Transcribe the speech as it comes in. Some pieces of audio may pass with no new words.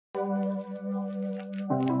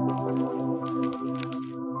Hello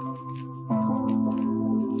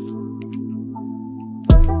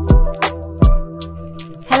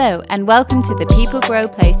and welcome to the People Grow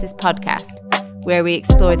Places podcast, where we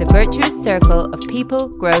explore the virtuous circle of people,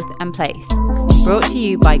 growth and place. Brought to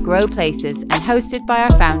you by Grow Places and hosted by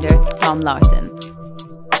our founder, Tom Larson.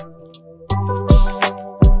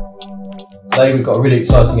 Today we've got a really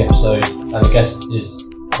exciting episode and the guest is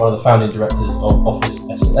one of the founding directors of Office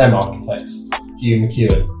S&M Architects, Hugh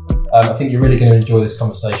McEwen. I think you're really going to enjoy this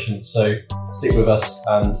conversation, so stick with us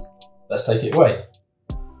and let's take it away.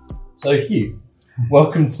 So Hugh,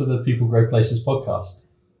 welcome to the People Grow Places podcast.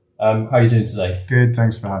 How are you doing today? Good,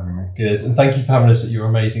 thanks for having me. Good, and thank you for having us at your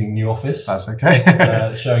amazing new office. That's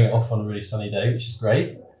okay. Showing it off on a really sunny day, which is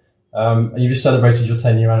great. And you just celebrated your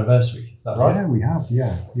 10-year anniversary, is that right? Yeah, we have,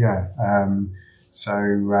 yeah. So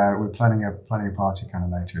we're planning a party kind of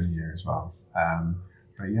later in the year as well.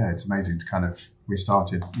 But yeah, it's amazing to we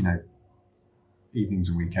started, evenings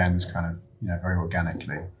and weekends very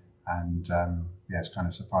organically. And it's kind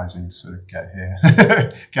of surprising to sort of get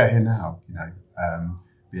here now,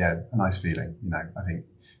 But yeah, a nice feeling, I think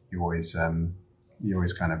you always kind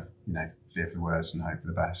of, fear for the worst and hope for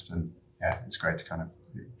the best. And yeah, it's great to kind of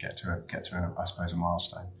get to I suppose, a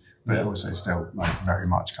milestone, but also still very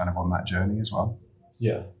much kind of on that journey as well.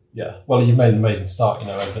 Yeah. Well, you've made an amazing start,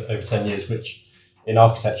 over 10 years, which in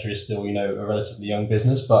architecture is still, a relatively young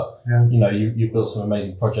business, but you've built some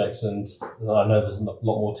amazing projects, and I know there's a lot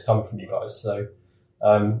more to come from you guys. So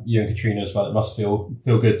you and Katrina as well, it must feel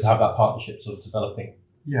good to have that partnership sort of developing.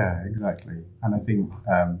 Yeah, exactly. And I think,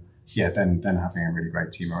 then having a really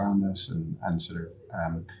great team around us and sort of,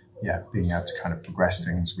 being able to kind of progress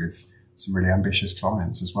things with some really ambitious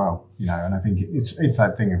clients as well, and I think it's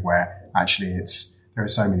that thing of where actually there are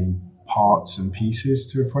so many parts and pieces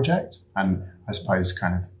to a project. And I suppose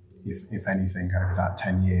kind of, if anything, over that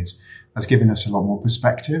 10 years, that's given us a lot more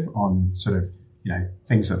perspective on sort of,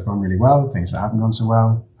 things that have gone really well, things that haven't gone so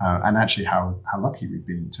well, and actually how lucky we've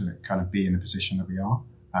been to kind of be in the position that we are,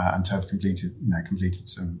 and to have completed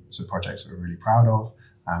some projects that we're really proud of,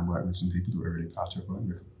 and worked with some people that we're really proud to have worked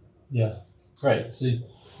with. Yeah, great. So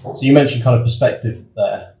you mentioned kind of perspective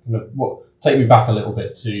there. Take me back a little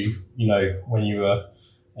bit to, when you were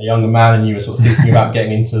a younger man and you were sort of thinking about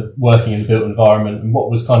getting into working in the built environment, and what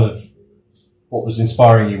was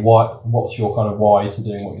inspiring you? What's your kind of why to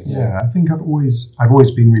doing what you're doing? Yeah, I think I've always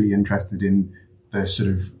been really interested in the sort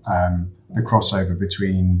of the crossover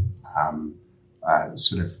between a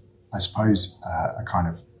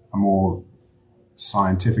more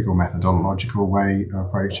scientific or methodological way of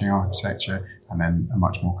approaching architecture, and then a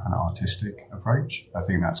much more kind of artistic approach. I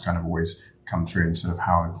think that's kind of always come through in sort of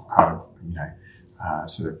how I've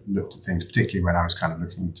sort of looked at things, particularly when I was kind of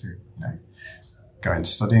looking to go into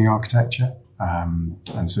studying architecture,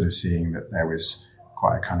 and sort of seeing that there was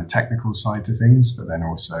quite a kind of technical side to things, but then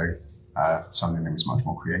also something that was much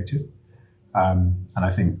more creative. And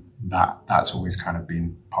I think that's always kind of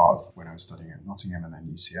been part of when I was studying at Nottingham and then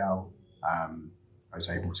UCL. I was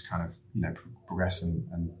able to kind of, progress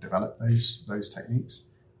and develop those techniques.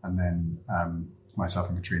 And then myself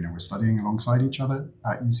and Katrina were studying alongside each other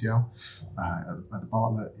at UCL, at the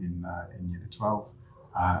Bartlett in Unit 12.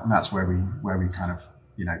 And that's where we kind of,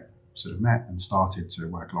 sort of met and started to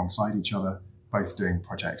work alongside each other, both doing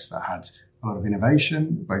projects that had a lot of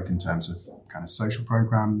innovation, both in terms of kind of social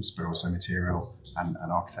programs, but also material and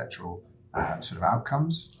architectural sort of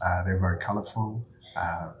outcomes. They were very colourful,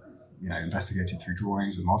 investigated through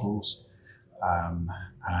drawings and models.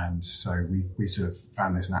 And so we sort of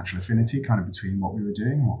found this natural affinity kind of between what we were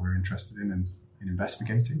doing and what we were interested in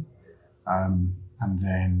investigating. And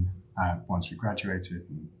then once we graduated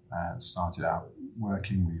and started out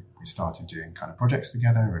working, we started doing kind of projects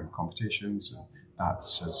together and competitions. And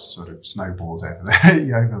that's sort of snowballed over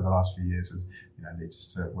the last few years, and leads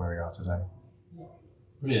us to where we are today.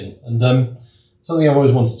 Brilliant. And something I've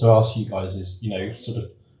always wanted to ask you guys is, sort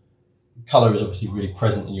of colour is obviously really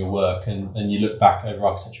present in your work, and you look back over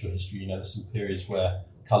architectural history, there's some periods where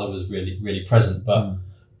colour was really, really present, but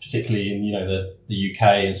particularly in, the UK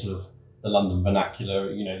and sort of the London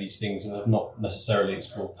vernacular, these things have not necessarily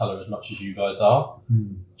explored colour as much as you guys are.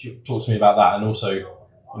 Talk to me about that, and also,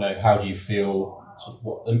 how do you feel, sort of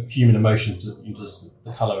what the human emotion does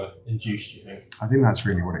the colour induce, do you think? I think that's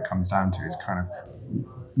really what it comes down to, is kind of,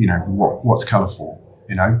 what's colourful,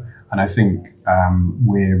 and I think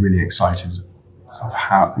we're really excited of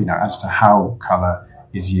how, as to how colour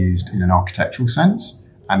is used in an architectural sense,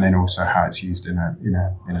 and then also how it's used in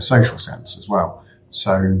a social sense as well.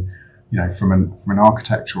 So, from an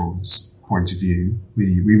architectural point of view,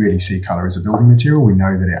 we really see colour as a building material. We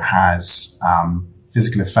know that it has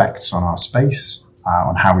physical effects on our space,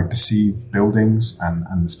 on how we perceive buildings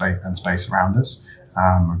and the space around us.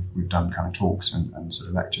 We've done kind of talks and sort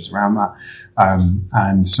of lectures around that.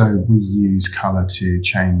 And so we use colour to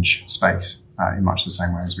change space in much the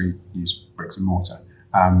same way as we use bricks and mortar.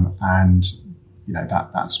 And,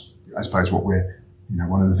 that's, I suppose, what we're,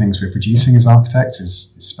 one of the things we're producing as architects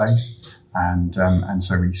is space. And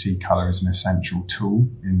so we see colour as an essential tool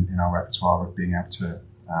in our repertoire of being able to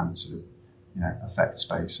affect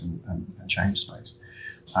space and change space.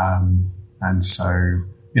 And so,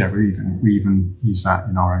 we even use that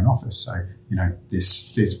in our own office. So,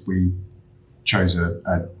 this we chose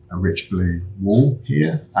a rich blue wall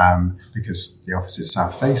here because the office is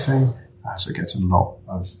south facing, so it gets a lot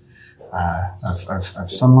of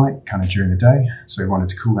sunlight kind of during the day. So we wanted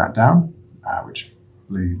to cool that down, which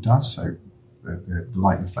blue does. So the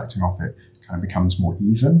light reflecting off it kind of becomes more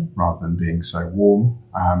even rather than being so warm.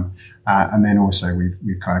 And then also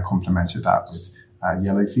we've kind of complemented that with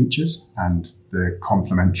yellow features, and the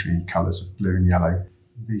complementary colours of blue and yellow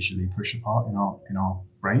visually push apart in our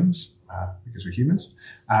brains because we're humans,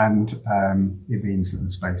 and it means that the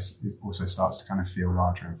space also starts to kind of feel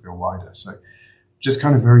larger and feel wider. So just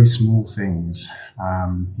kind of very small things,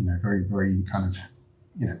 very, very kind of,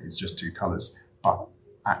 it's just two colours, but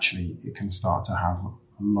actually it can start to have a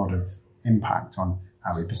lot of impact on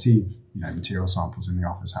how we perceive, material samples in the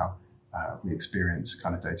office, how we experience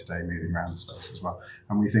kind of day-to-day moving around the space as well.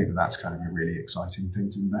 And we think that that's kind of a really exciting thing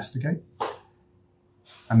to investigate.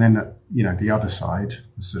 And then, the other side,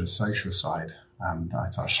 the sort of social side that I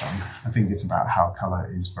touched on, I think it's about how colour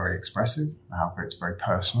is very expressive, how it's very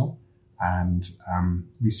personal. And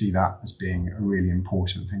we see that as being a really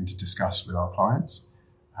important thing to discuss with our clients.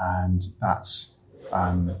 And that's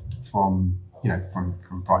from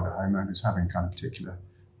private homeowners having kind of particular,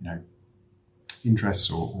 interests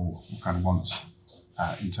or kind of wants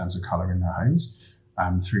in terms of colour in their homes,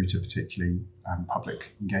 through to particularly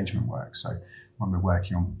public engagement work. So when we're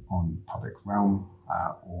working on public realm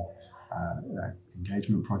or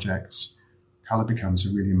engagement projects, colour becomes a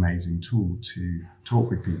really amazing tool to talk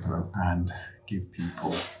with people and give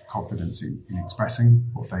people confidence in expressing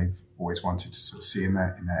what they've always wanted to sort of see in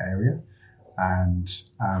their area. And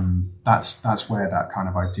that's where that kind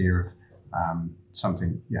of idea of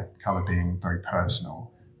colour being very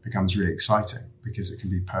personal becomes really exciting, because it can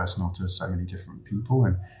be personal to so many different people,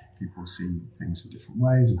 and people see things in different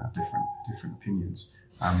ways and have different opinions.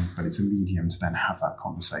 But it's a medium to then have that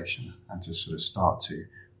conversation and to sort of start to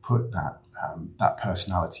put that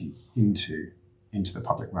personality into the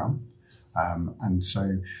public realm. And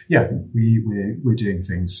so, we're doing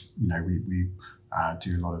things. We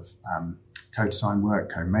do a lot of co-design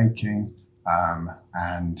work, co-making,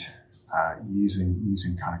 and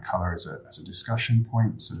using kind of colour as a discussion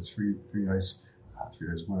point, sort of through those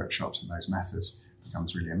workshops and those methods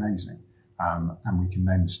becomes really amazing. And we can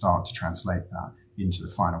then start to translate that into the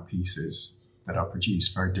final pieces that are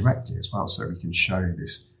produced very directly as well. So we can show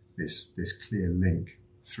this clear link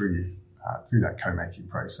through that co-making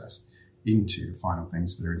process into the final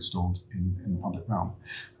things that are installed in the public realm.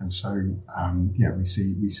 And so, we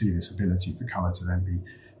see this ability for colour to then be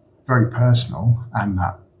very personal, and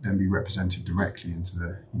that then be represented directly into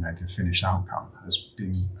the finished outcome as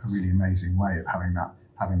being a really amazing way of having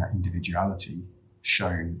that individuality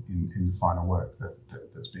shown in the final work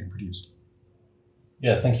that's being produced.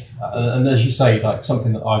 Yeah, thank you for that. And as you say, like,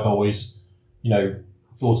 something that I've always,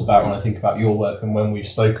 thought about when I think about your work and when we've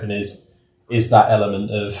spoken is that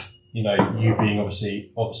element of, you being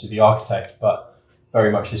obviously the architect, but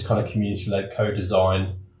very much this kind of community-led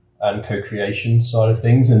co-design and co-creation side of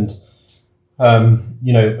things. And,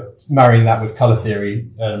 marrying that with colour theory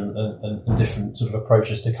and different sort of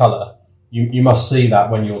approaches to colour, you must see that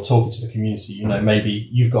when you're talking to the community, maybe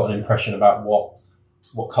you've got an impression about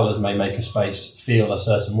what colours may make a space feel a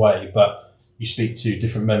certain way, but you speak to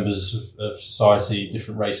different members of society,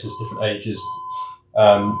 different races, different ages,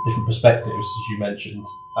 different perspectives, as you mentioned,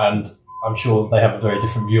 and I'm sure they have a very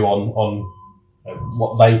different view on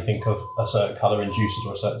what they think of a certain colour induces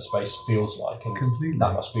or a certain space feels like, and completely.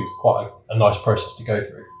 That must be quite a nice process to go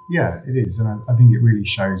through. Yeah, it is, and I think it really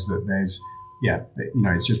shows that there's,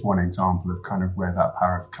 it's just one example of kind of where that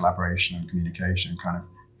power of collaboration and communication kind of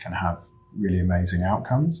can have really amazing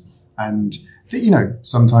outcomes, and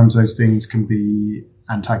sometimes those things can be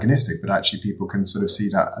antagonistic, but actually people can sort of see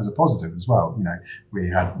that as a positive as well. We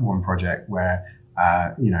had one project where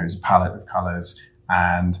it was a palette of colours,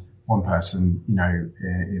 and one person,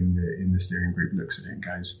 in the steering group looks at it and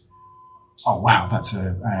goes, "Oh wow, that's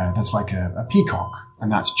like a peacock, and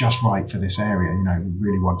that's just right for this area. We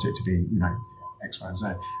really want it to be, X, Y, and Z.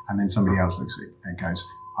 And then somebody else looks at it and goes,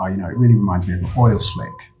 oh, it really reminds me of an oil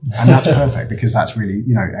slick. And that's perfect because that's really,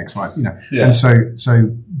 X, Y, Yeah. And so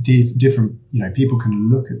different, people can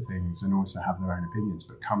look at things and also have their own opinions,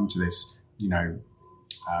 but come to this,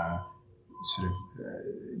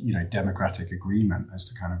 democratic agreement as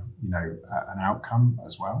to kind of, an outcome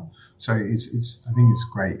as well. So it's I think it's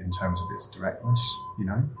great in terms of its directness,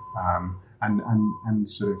 and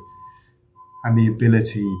sort of, and the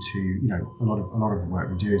ability to, a lot of the work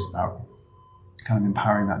we do is about kind of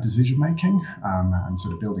empowering that decision making, and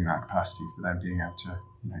sort of building that capacity for them being able to,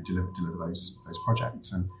 deliver those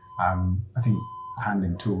projects. And I think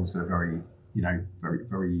handing tools that are very, very,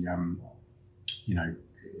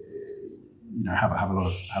 have a lot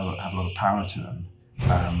of power to them,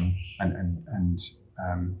 and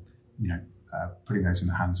putting those in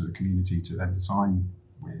the hands of the community to then design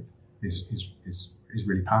with is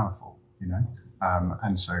really powerful,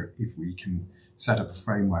 and so if we can set up a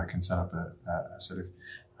framework and set up a sort of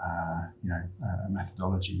a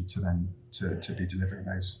methodology to then to be delivering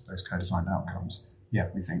those co-designed outcomes,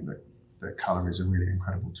 we think that colour is a really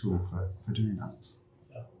incredible tool for doing that.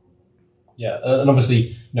 Yeah, and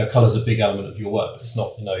obviously, colour is a big element of your work. But it's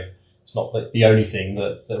not, it's not the only thing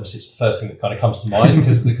that obviously it's the first thing that kind of comes to mind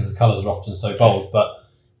because the colours are often so bold. But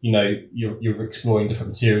you're exploring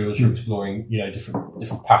different materials, you're exploring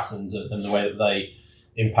different patterns and the way that they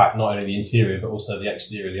impact not only the interior but also the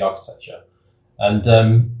exterior, the architecture. And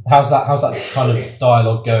how's that kind of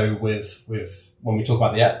dialogue go with when we talk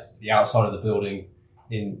about the outside of the building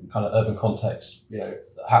in kind of urban context?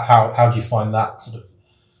 How do you find that sort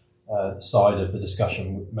of side of the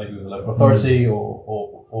discussion, maybe with the local authority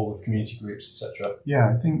or with community groups, etc.? Yeah,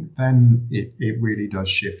 I think then it really does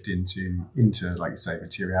shift into like you say,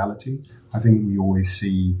 materiality. I think we always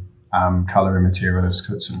see colour and material as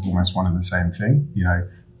sort of almost one and the same thing.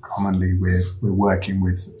 Commonly we're working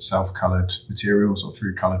with self-coloured materials or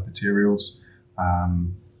through coloured materials.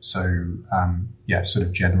 Sort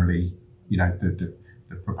of generally, the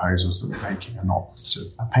proposals that we're making are not sort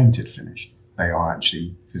of a painted finish. They are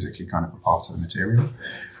actually physically kind of a part of the material.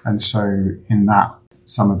 And so in that,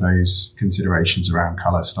 some of those considerations around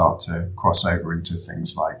colour start to cross over into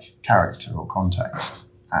things like character or context.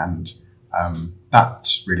 And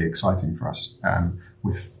that's really exciting for us.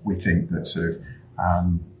 We think that sort of,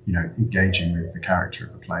 engaging with the character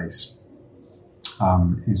of a place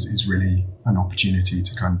is really an opportunity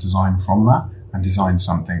to kind of design from that and design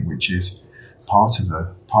something which is part of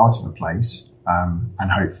a place,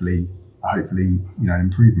 and hopefully, an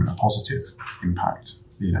improvement, a positive impact,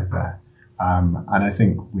 there. And I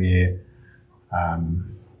think we're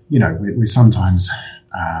sometimes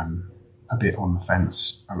a bit on the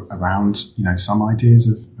fence around, some ideas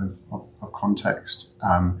of context,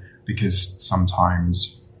 because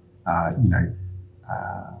sometimes,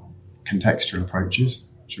 contextual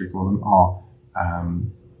approaches, should we call them, are,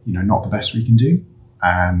 not the best we can do.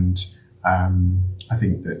 And I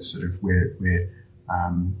think that sort of we're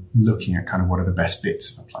looking at kind of what are the best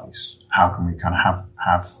bits of a place. How can we kind of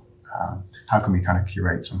how can we kind of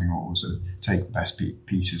curate something or will sort of take the best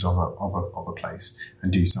pieces of a place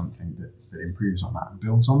and do something that improves on that and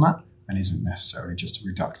builds on that and isn't necessarily just a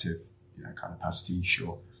reductive, kind of pastiche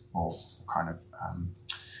or kind of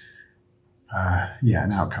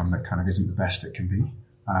an outcome that kind of isn't the best it can be.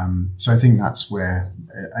 So I think that's where,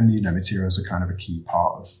 and materials are kind of a key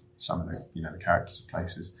part of some of the the characters of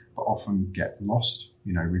places, but often get lost.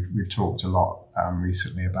 We've talked a lot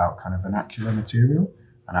recently about kind of vernacular material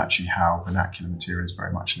and actually how vernacular material is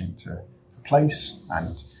very much linked to the place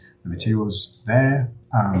and the materials there,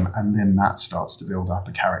 and then that starts to build up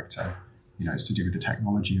a character. It's to do with the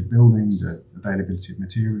technology of building, the availability of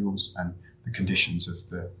materials, and the conditions of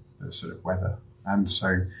the sort of weather. And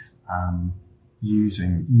so,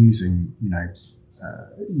 using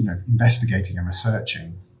investigating and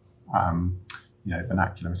researching,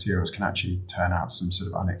 vernacular materials can actually turn out some sort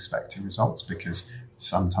of unexpected results because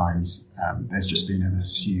sometimes there's just been an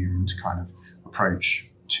assumed kind of approach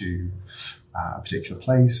to a particular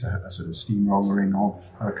place, a sort of steamrolling of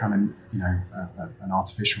a kind of, an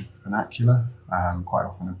artificial vernacular, quite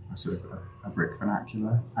often a sort of a brick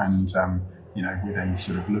vernacular. And, we're then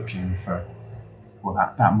sort of looking for, well,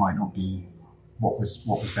 that might not be what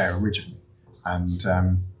was there originally. And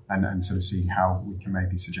sort of seeing how we can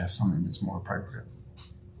maybe suggest something that's more appropriate.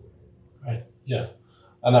 Right. Yeah.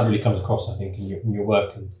 And that really comes across, I think, in your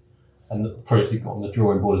work and the projects you've got on the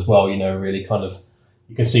drawing board as well, really kind of,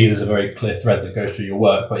 you can see there's a very clear thread that goes through your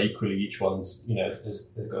work, but equally each one's, has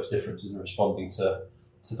got its differences in responding to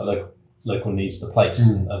the local needs of the place.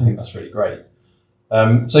 And I think that's really great.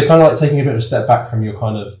 So kind of like taking a bit of a step back from your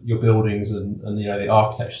kind of your buildings and the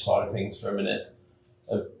architecture side of things for a minute.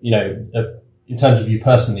 In terms of you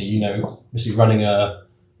personally, obviously running a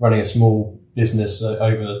small business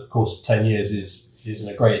over the course of 10 years is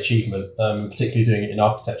a great achievement, particularly doing it in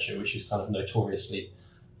architecture, which is kind of notoriously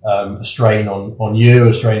a strain on you,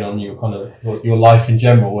 a strain on your kind of your life in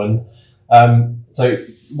general. And so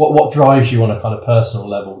what drives you on a kind of personal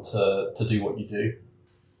level to do what you do?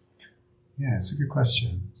 Yeah, it's a good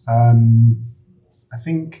question. I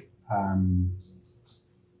think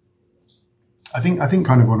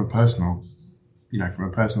kind of on a personal, from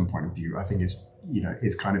a personal point of view, I think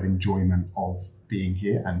it's kind of enjoyment of being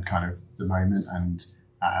here and kind of the moment and,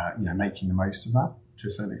 making the most of that to a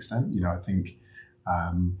certain extent. I think,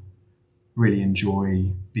 really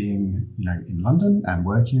enjoy being, in London and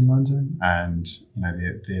working in London and,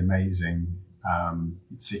 the amazing,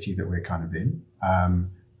 city that we're kind of in.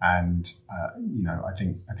 And I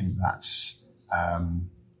think that's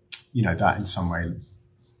that in some way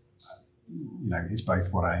is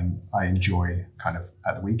both what I enjoy kind of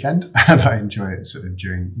at the weekend and I enjoy it sort of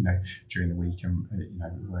during the week and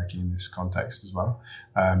working in this context as well.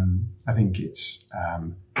 I think it's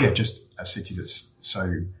just a city that's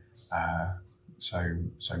so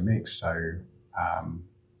mixed, so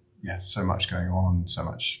much going on, so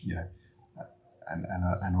much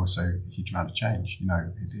and also a huge amount of change.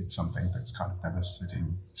 It's something that's kind of never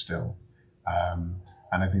sitting still. And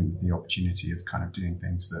I think the opportunity of kind of doing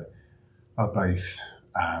things that are both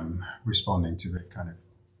responding to the kind of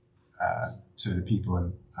to the people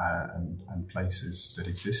and places that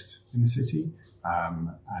exist in the city,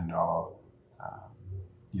 and are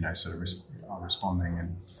are responding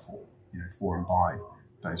and for and by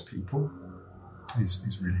those people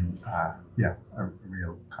is really a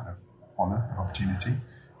real kind of honour and opportunity.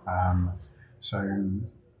 I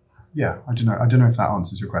don't know if that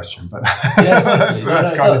answers your question, but yeah, it does.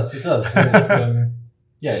 It does.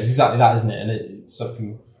 It's exactly that, isn't it? And it's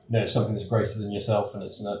something something that's greater than yourself, and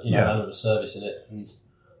it's an element of service in it. And I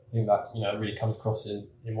think that really comes across in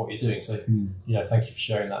what you're doing. So thank you for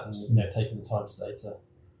sharing that and taking the time today to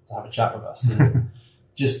have a chat with us. And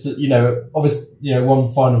just obviously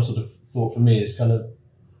one final sort of thought for me is kind of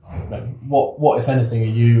what if anything are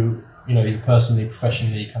you personally,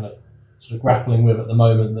 professionally kind of sort of grappling with at the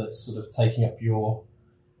moment that's sort of taking up your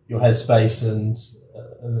headspace and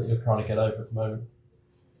that you're trying to get over at the moment?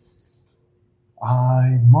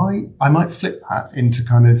 I might flip that into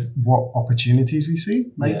kind of what opportunities we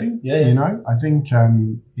see, maybe. Yeah. I think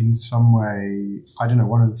in some way, I don't know,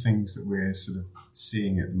 one of the things that we're sort of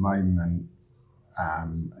seeing at the moment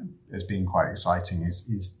as being quite exciting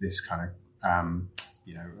is this kind of a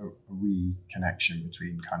reconnection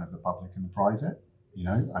between kind of the public and the private,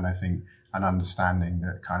 and I think an understanding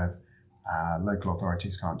that kind of local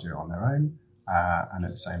authorities can't do it on their own, and at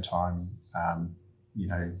the same time,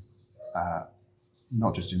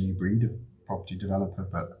 not just a new breed of property developer,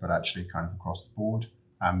 but actually kind of across the board,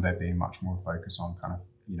 there being much more focus on kind of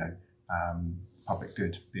public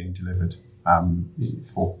good being delivered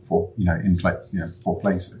for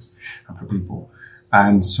places and for people.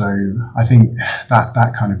 And so I think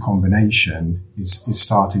that kind of combination is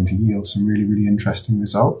starting to yield some really, really interesting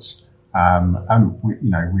results. And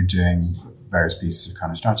we're doing various pieces of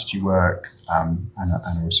kind of strategy work, and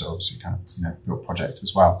also obviously kind of built projects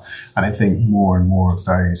as well. And I think more and more of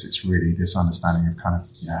those, it's really this understanding of kind of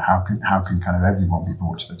how can kind of everyone be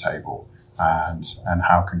brought to the table, and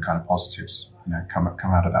how can kind of positives come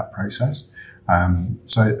out of that process.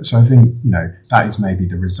 So I think that is maybe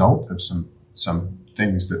the result of some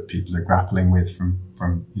things that people are grappling with from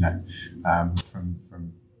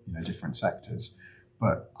different sectors.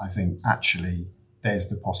 But I think actually there's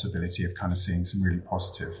the possibility of kind of seeing some really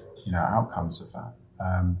positive outcomes of that.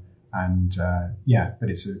 But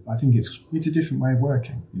I think it's a different way of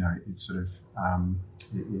working. It's sort of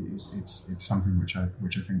it's something which I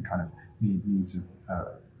think kind of needs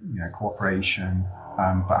cooperation,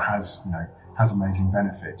 but has amazing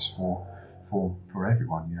benefits for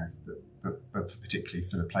everyone. But particularly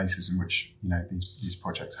for the places in which these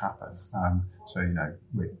projects happen.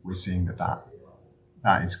 We're seeing that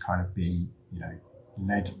is kind of being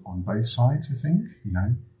led on both sides. I think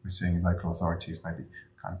we're seeing local authorities maybe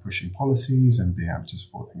kind of pushing policies and being able to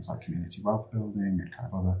support things like community wealth building and kind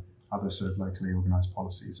of other sort of locally organised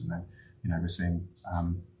policies, and then we're seeing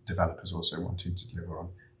developers also wanting to deliver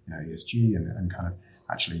on ESG and kind of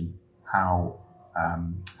actually how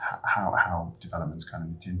developments kind of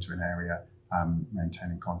knit into an area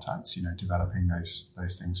maintaining contacts, developing those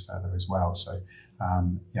things further as well. So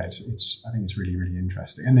it's I think it's really, really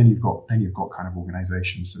interesting. And then you've got kind of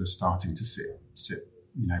organisations sort of starting to sit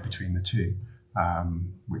between the two,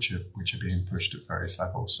 which are being pushed at various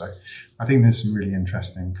levels. So I think there's some really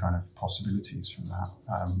interesting kind of possibilities from that.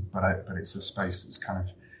 But it's a space that's kind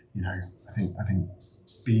of, I think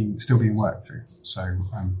still being worked through. So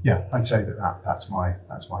I'd say that's my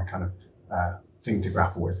kind of thing to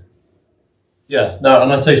grapple with. Yeah, no,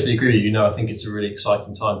 and I totally agree. I think it's a really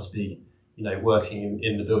exciting time to be, working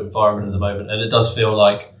in the built environment at the moment, and it does feel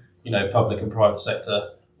like, public and private sector,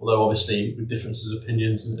 although obviously with differences of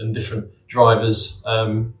opinions and different drivers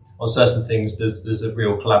on certain things, there's a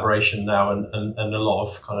real collaboration now and a lot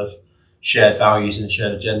of kind of shared values and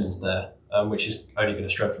shared agendas there, which is only going to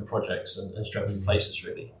strengthen projects and strengthen places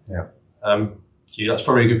really. Yeah. Hugh, that's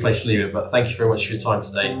probably a good place to leave it, but thank you very much for your time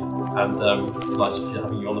today, and delighted for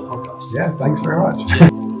having you on the podcast. Yeah, thanks very much.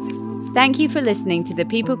 Thank you for listening to the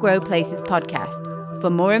People Grow Places podcast. For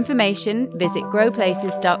more information, visit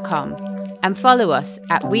growplaces.com and follow us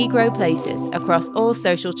at We Grow Places across all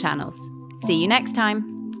social channels. See you next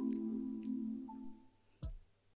time.